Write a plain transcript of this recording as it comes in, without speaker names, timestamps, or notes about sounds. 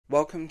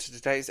Welcome to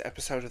today's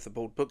episode of The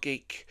Bald Book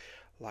Geek.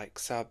 Like,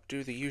 sub,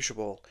 do the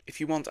usual. If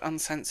you want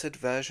uncensored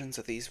versions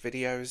of these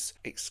videos,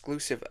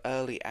 exclusive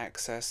early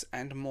access,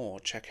 and more,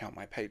 check out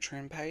my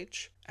Patreon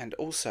page. And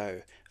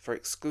also, for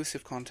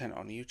exclusive content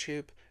on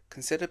YouTube,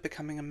 consider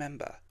becoming a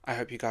member. I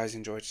hope you guys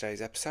enjoyed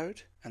today's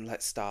episode, and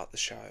let's start the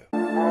show.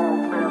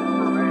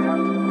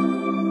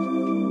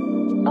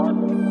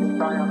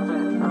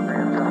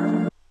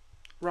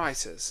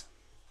 Writers.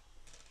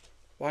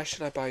 Why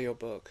should I buy your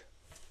book?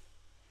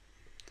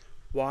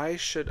 Why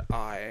should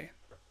I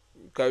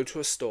go to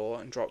a store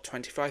and drop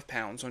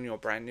 £25 on your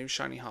brand new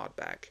shiny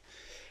hardback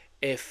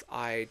if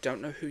I don't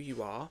know who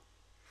you are,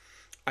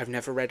 I've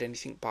never read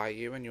anything by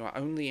you, and your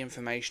only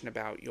information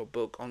about your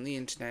book on the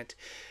internet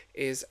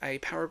is a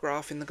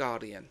paragraph in The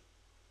Guardian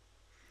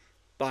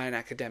by an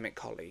academic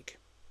colleague?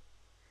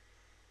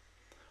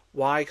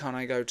 Why can't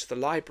I go to the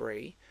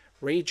library,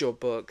 read your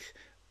book,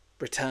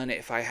 return it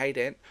if I hate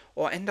it,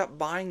 or end up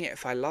buying it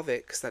if I love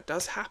it, because that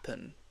does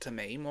happen to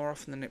me more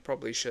often than it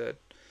probably should?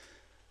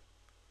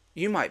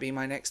 You might be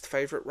my next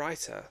favourite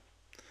writer,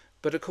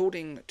 but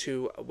according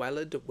to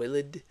Willard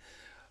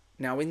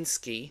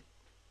Nowinski,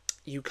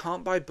 you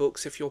can't buy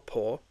books if you're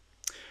poor.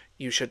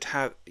 You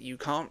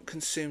can't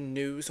consume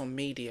news or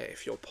media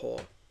if you're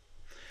poor.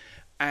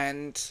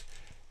 And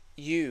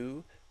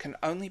you can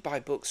only buy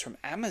books from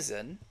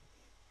Amazon,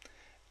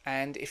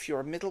 and if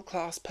you're a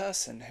middle-class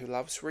person who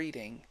loves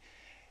reading,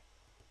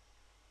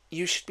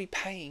 you should be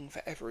paying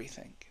for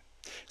everything.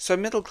 So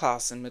middle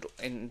class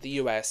in the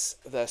US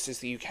versus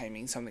the UK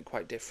means something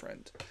quite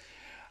different.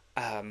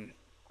 But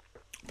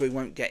we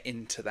won't get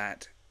into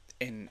that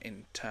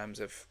in terms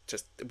of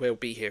we'll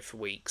be here for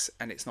weeks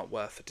and it's not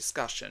worth a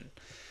discussion.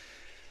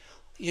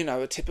 You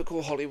know, a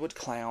typical Hollywood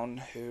clown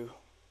who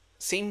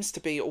seems to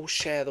be all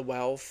share the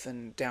wealth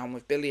and down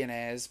with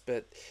billionaires,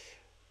 but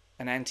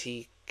an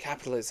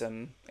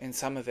anti-capitalism in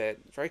some of it,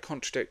 very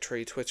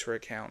contradictory Twitter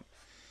account,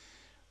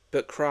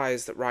 but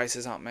cries that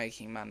writers aren't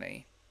making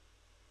money.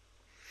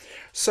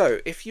 So,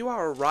 if you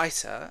are a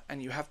writer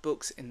and you have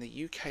books in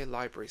the UK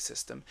library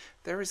system,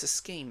 there is a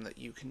scheme that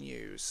you can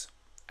use,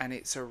 and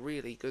it's a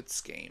really good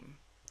scheme.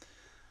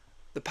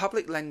 The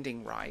Public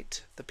Lending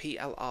Right, the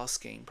PLR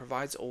scheme,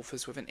 provides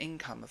authors with an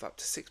income of up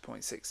to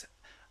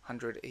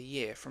 £6,600 a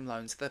year from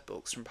loans of their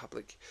books from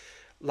public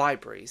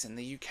libraries in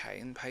the UK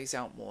and pays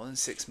out more than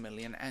 £6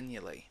 million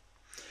annually.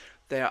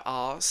 There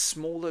are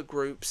smaller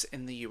groups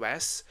in the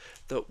US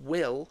that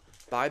will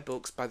buy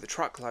books by the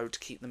truckload to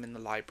keep them in the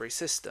library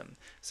system,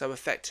 so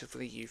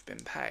effectively you've been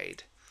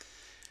paid.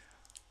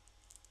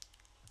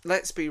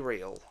 Let's be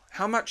real.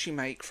 How much you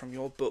make from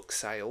your book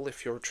sale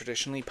if you're a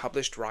traditionally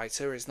published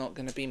writer is not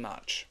going to be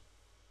much.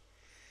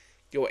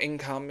 Your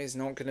income is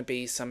not going to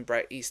be some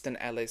Bret Easton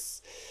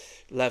Ellis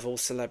level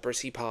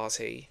celebrity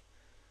party.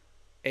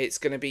 It's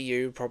going to be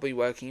you probably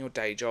working your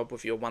day job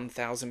with your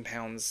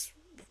 £1,000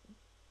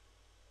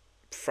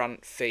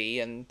 front fee,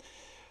 and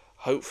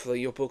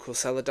hopefully your book will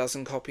sell a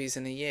dozen copies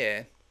in a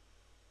year.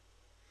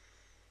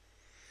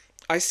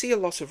 I see a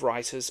lot of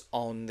writers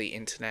on the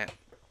internet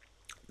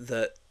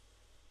that,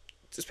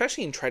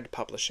 especially in trade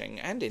publishing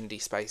and indie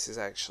spaces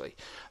actually,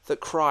 that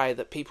cry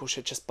that people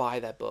should just buy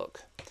their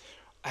book.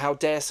 How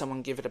dare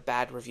someone give it a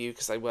bad review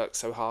because they worked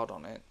so hard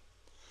on it?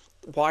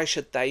 Why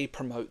should they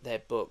promote their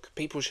book?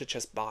 People should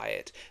just buy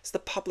it. It's the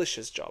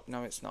publisher's job.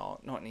 No, it's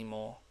not. Not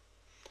anymore.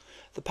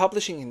 The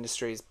publishing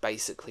industry is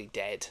basically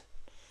dead.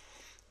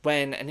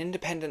 When an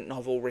independent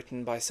novel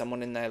written by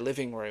someone in their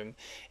living room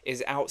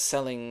is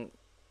outselling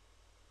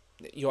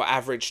your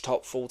average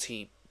top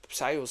 40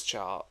 sales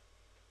chart,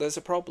 there's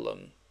a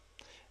problem.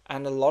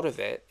 And a lot of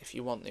it, if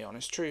you want the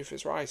honest truth,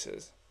 is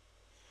writers.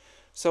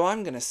 So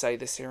I'm going to say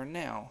this here and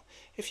now.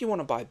 If you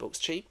want to buy books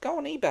cheap, go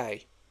on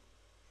eBay.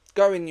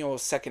 Go in your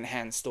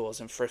second-hand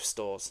stores and thrift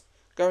stores.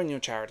 Go in your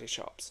charity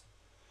shops.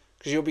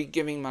 Because you'll be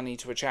giving money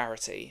to a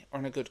charity or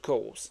in a good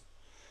cause.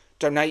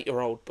 Donate your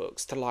old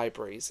books to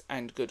libraries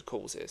and good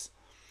causes.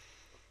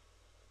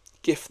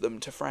 Gift them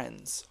to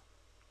friends.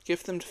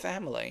 Gift them to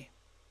family.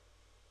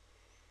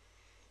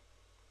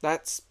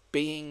 That's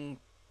being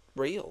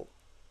real.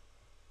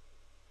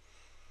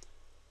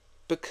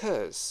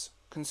 Because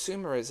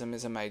consumerism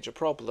is a major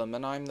problem,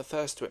 and I'm the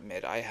first to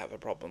admit I have a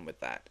problem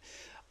with that.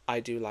 I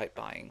do like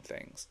buying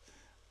things.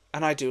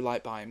 And I do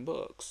like buying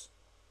books.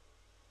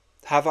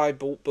 Have I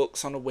bought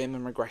books on a whim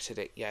and regretted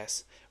it?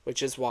 Yes,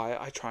 which is why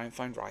I try and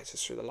find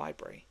writers through the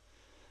library.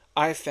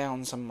 I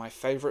found some of my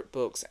favourite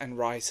books and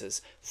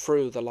writers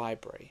through the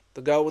library.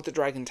 The Girl with the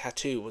Dragon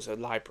Tattoo was a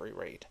library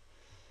read.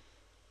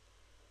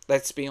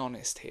 Let's be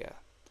honest here.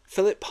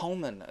 Philip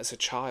Pullman as a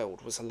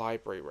child was a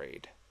library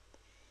read.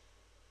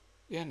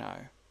 You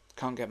know,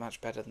 can't get much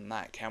better than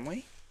that, can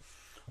we?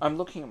 I'm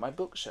looking at my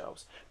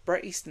bookshelves.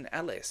 Bret Easton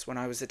Ellis, when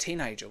I was a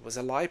teenager, was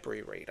a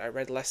library read. I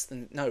read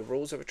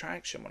Rules of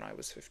Attraction when I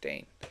was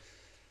 15.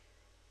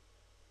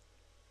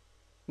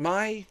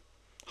 My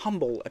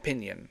humble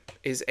opinion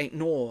is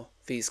ignore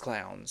these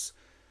clowns.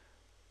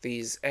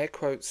 These air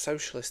quote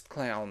socialist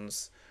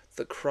clowns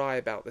that cry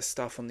about this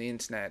stuff on the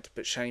internet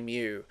but shame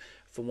you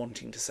for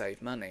wanting to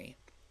save money.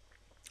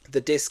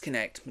 The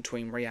disconnect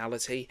between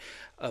reality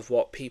of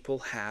what people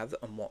have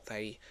and what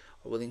they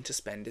are willing to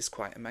spend is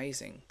quite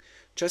amazing.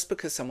 Just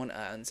because someone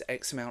earns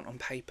X amount on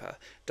paper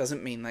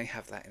doesn't mean they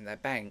have that in their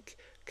bank.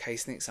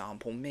 Case in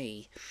example,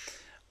 me.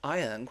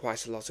 I earn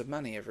quite a lot of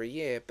money every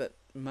year, but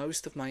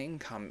most of my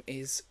income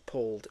is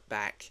pulled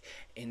back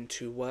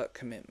into work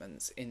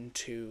commitments,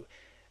 into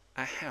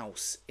a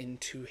house,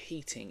 into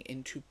heating,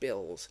 into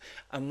bills.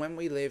 And when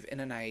we live in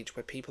an age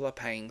where people are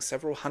paying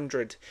several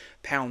 £100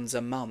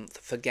 a month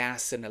for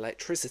gas and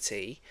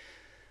electricity,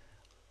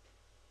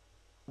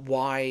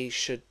 why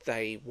should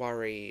they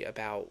worry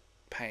about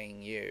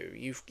paying you?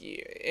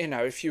 You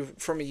know, if you're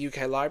from a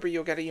UK library,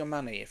 you're getting your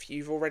money. If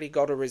you've already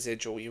got a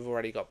residual, you've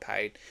already got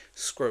paid.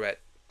 Screw it.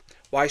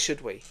 Why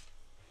should we?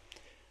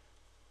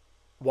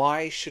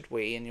 Why should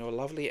we in your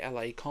lovely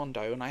LA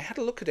condo? And I had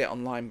a look at it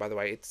online, by the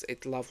way.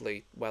 It's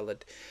lovely,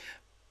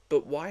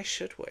 but why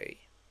should we?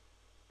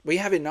 We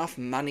have enough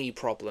money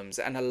problems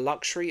and a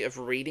luxury of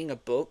reading a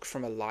book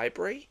from a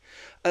library.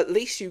 At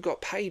least you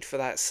got paid for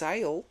that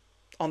sale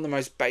on the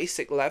most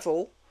basic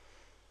level.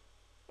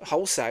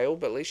 Wholesale,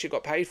 but at least you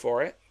got paid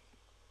for it.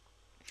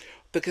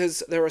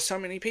 Because there are so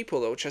many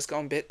people that will just go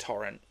on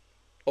BitTorrent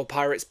or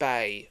Pirates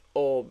Bay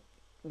or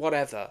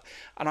whatever.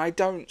 And I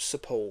don't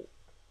support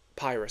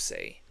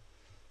piracy,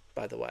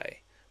 by the way.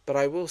 But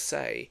I will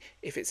say,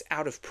 if it's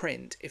out of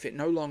print, if it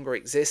no longer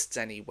exists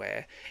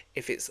anywhere,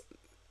 if it's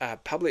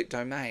public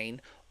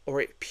domain,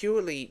 or it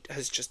purely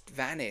has just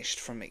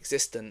vanished from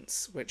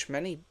existence, which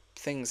many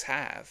things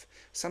have,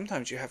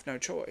 sometimes you have no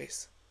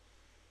choice.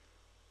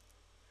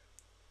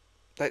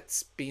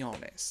 Let's be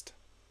honest.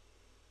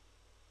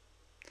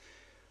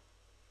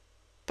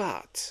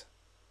 But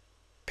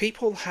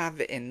people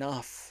have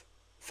enough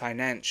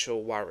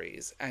financial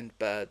worries and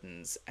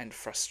burdens and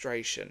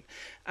frustration.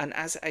 And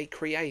as a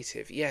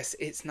creative, yes,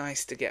 it's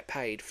nice to get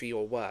paid for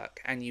your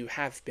work, and you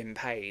have been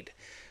paid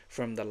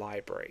from the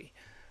library.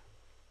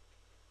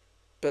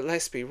 But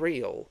let's be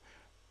real,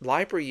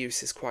 library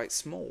use is quite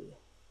small.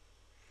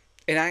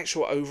 In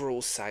actual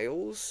overall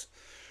sales,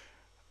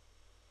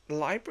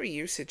 library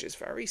usage is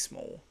very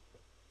small.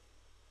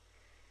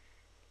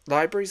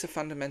 Libraries are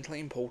fundamentally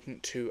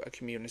important to a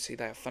community.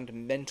 They are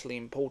fundamentally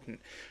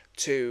important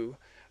to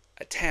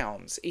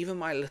towns. Even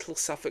my little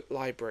Suffolk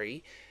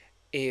library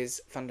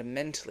is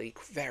fundamentally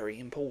very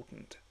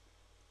important.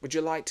 Would you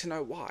like to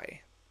know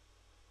why?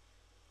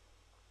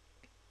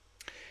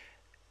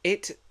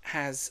 It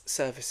has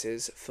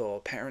services for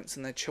parents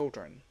and their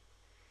children.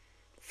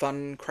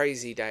 Fun,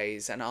 crazy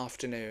days and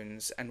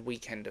afternoons and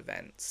weekend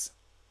events.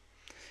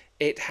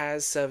 It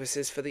has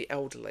services for the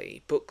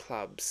elderly, book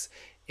clubs.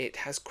 It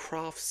has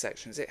craft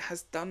sections. It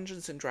has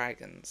Dungeons and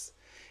Dragons.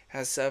 It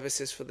has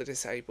services for the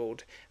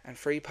disabled and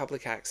free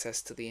public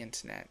access to the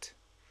internet.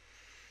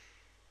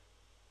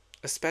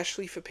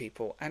 Especially for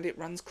people, and it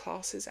runs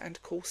classes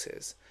and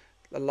courses.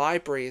 The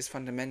library is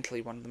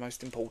fundamentally one of the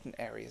most important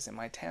areas in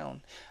my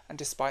town, and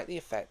despite the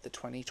effect that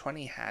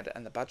 2020 had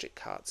and the budget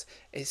cuts,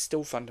 it is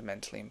still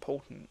fundamentally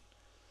important.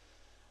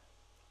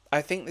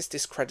 I think this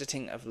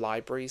discrediting of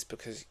libraries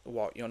because,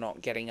 you're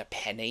not getting a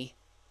penny?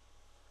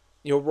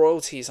 Your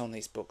royalties on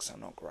these books are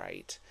not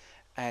great.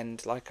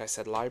 And like I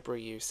said,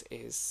 library use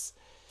is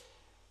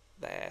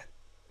there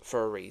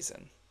for a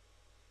reason.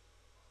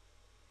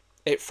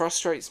 It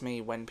frustrates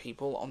me when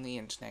people on the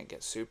internet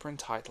get super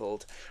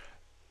entitled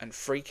and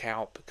freak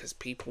out because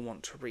people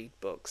want to read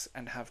books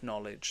and have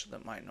knowledge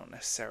that might not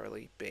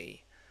necessarily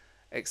be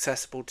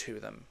accessible to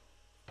them.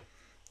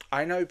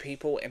 I know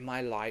people in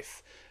my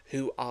life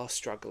who are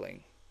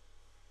struggling.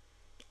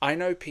 I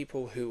know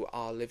people who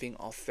are living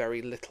off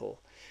very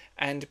little.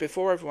 And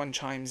before everyone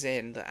chimes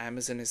in that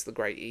Amazon is the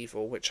great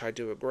evil, which I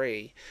do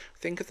agree,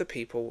 think of the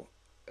people,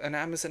 and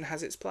Amazon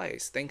has its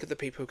place. Think of the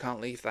people who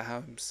can't leave their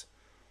homes.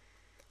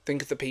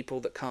 Think of the people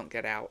that can't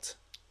get out.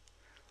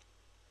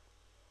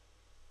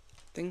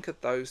 Think of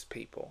those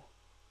people.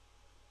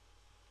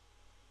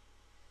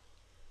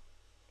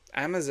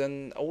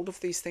 Amazon, all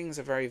of these things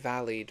are very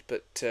valid,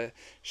 but to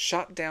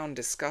shut down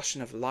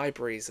discussion of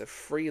libraries of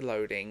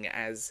freeloading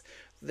as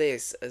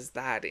this, as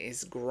that,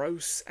 is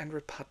gross and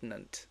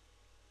repugnant.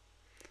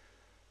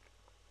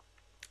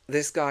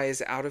 This guy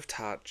is out of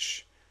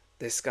touch.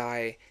 This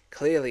guy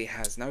clearly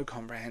has no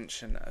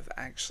comprehension of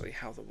actually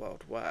how the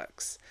world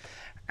works.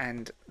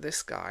 And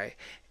this guy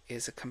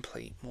is a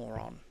complete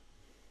moron.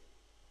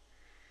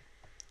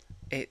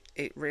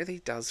 It really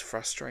does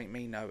frustrate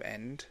me no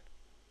end.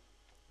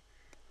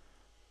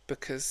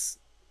 Because,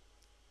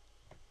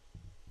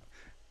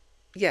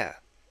 yeah,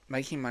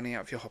 making money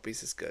out of your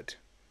hobbies is good.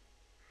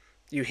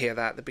 You hear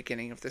that at the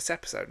beginning of this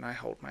episode, and I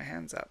hold my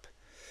hands up.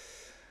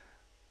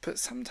 But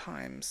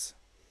sometimes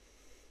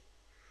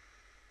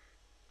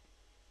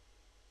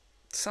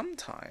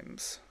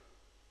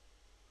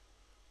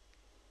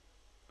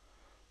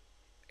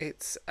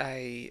it's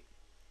well,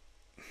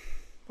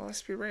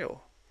 let's be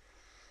real.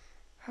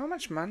 How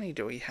much money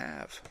do we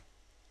have?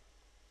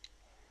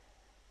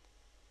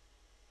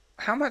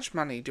 How much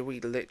money do we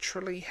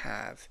literally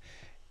have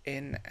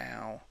in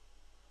our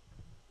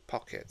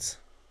pockets?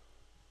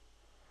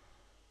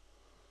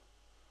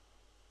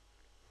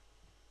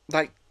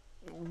 Like,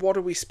 what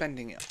are we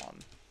spending it on?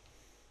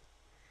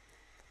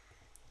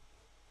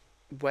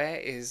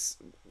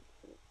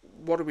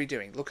 What are we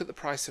doing? Look at the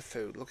price of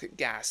food, look at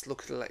gas,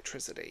 look at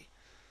electricity.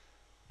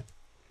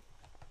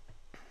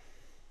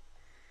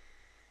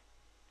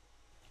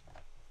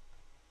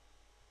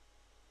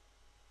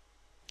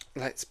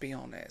 Let's be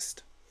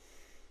honest.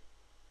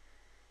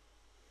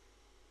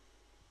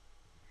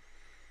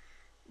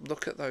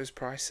 Look at those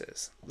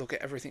prices. Look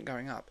at everything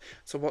going up.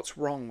 So what's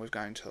wrong with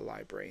going to the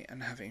library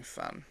and having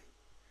fun?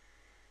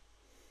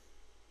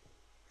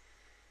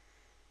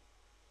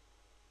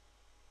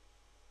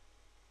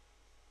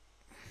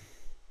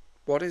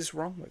 What is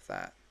wrong with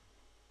that?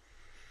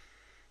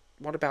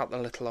 What about the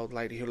little old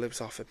lady who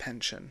lives off a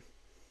pension?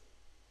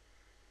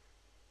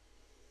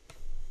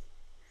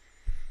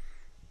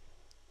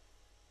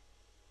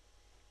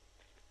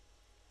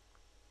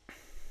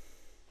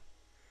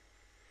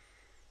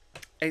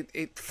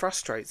 It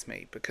frustrates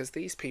me because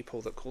these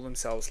people that call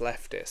themselves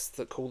leftists,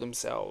 that call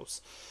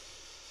themselves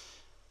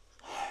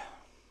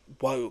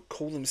woke,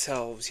 call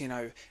themselves,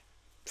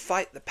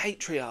 fight the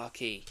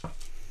patriarchy,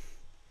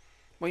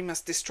 we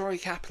must destroy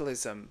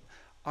capitalism,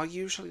 are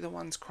usually the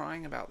ones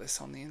crying about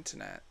this on the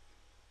internet.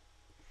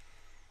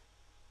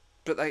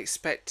 But they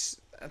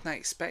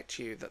expect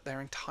you that they're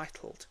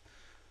entitled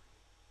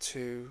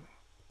to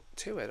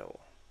it all.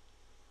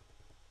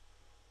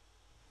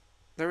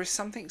 There is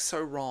something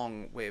so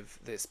wrong with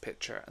this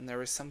picture, and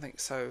there is something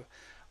so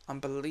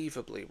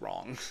unbelievably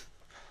wrong.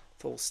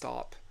 Full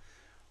stop.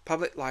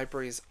 Public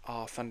libraries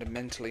are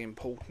fundamentally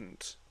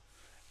important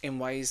in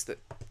ways that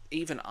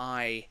even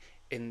I,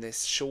 in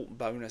this short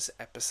bonus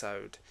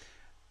episode,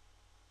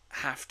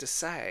 have to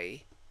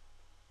say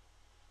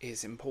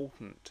is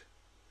important.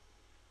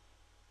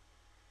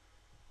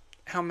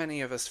 How many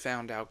of us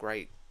found our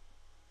great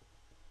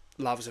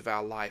loves of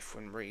our life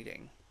when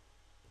reading?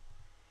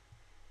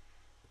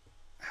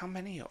 How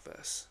many of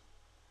us?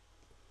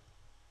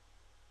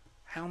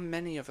 How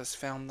many of us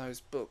found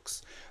those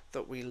books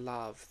that we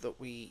love,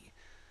 that we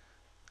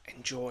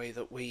enjoy,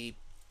 that we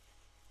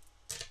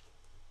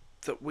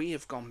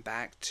have gone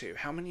back to?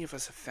 How many of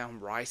us have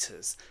found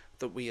writers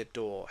that we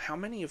adore? How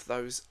many of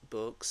those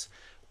books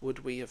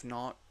would we have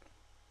not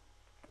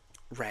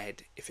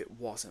read if it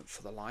wasn't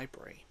for the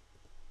library?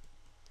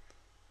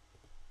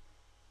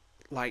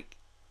 Like,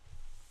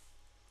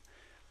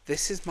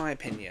 this is my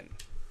opinion.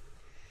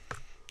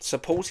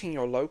 Supporting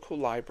your local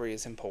library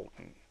is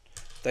important.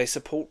 They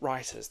support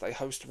writers. They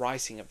host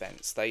writing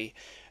events. They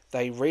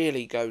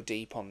really go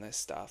deep on this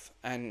stuff.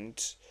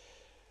 And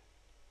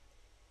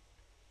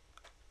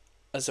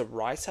as a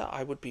writer,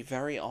 I would be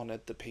very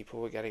honoured that people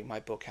were getting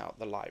my book out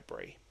the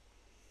library.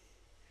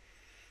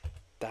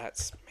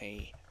 That's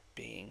me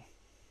being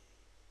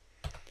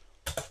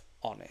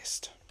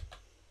honest.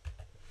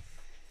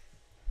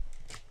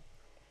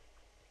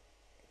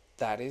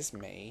 That is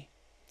me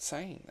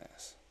saying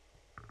this.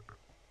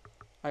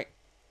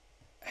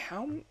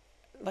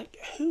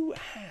 Who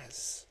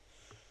has,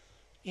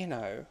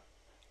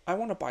 I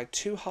want to buy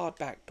 2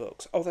 hardback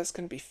books. Oh, that's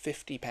going to be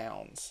 £50,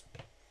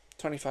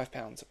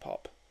 £25 a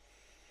pop.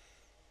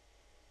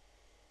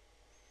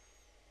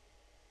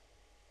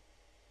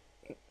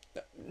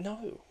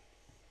 No.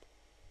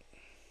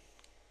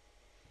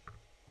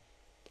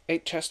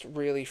 It just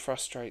really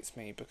frustrates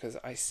me because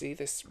I see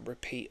this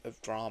repeat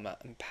of drama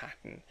and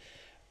pattern,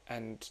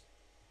 and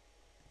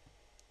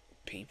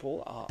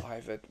people are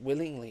either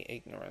willingly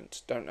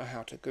ignorant, don't know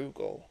how to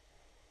Google,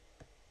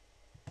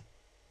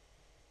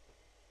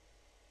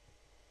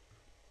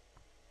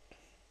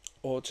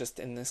 or just,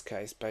 in this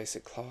case,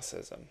 basic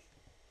classism.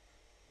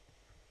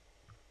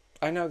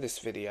 I know this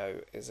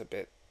video is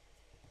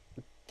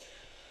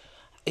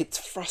it's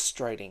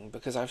frustrating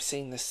because I've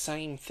seen the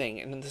same thing,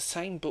 and in the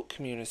same book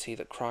community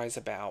that cries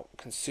about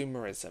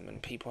consumerism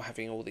and people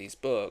having all these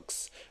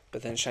books,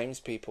 but then shames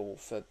people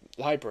for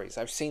libraries.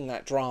 I've seen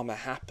that drama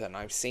happen.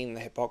 I've seen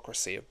the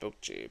hypocrisy of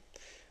BookTube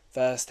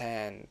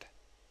firsthand.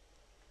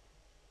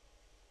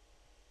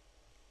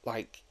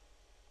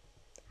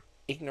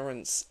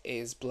 Ignorance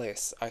is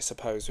bliss, I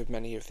suppose, with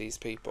many of these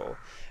people,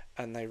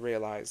 and they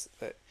realise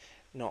that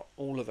not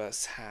all of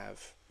us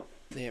have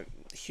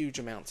huge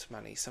amounts of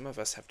money. Some of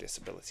us have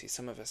disabilities,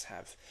 some of us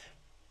have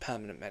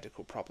permanent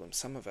medical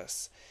problems,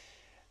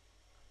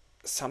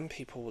 some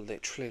people will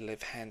literally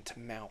live hand to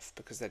mouth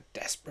because they're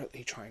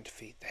desperately trying to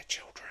feed their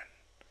children.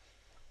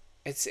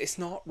 It's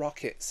not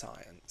rocket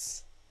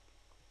science.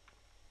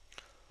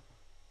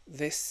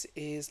 This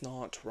is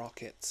not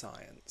rocket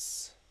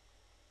science.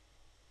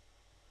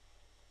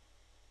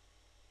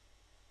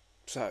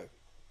 So,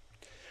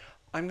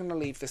 I'm going to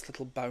leave this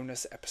little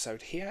bonus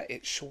episode here.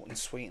 It's short and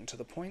sweet and to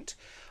the point.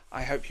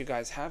 I hope you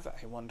guys have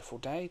a wonderful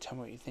day. Tell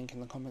me what you think in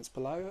the comments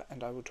below,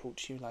 and I will talk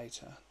to you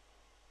later.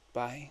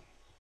 Bye.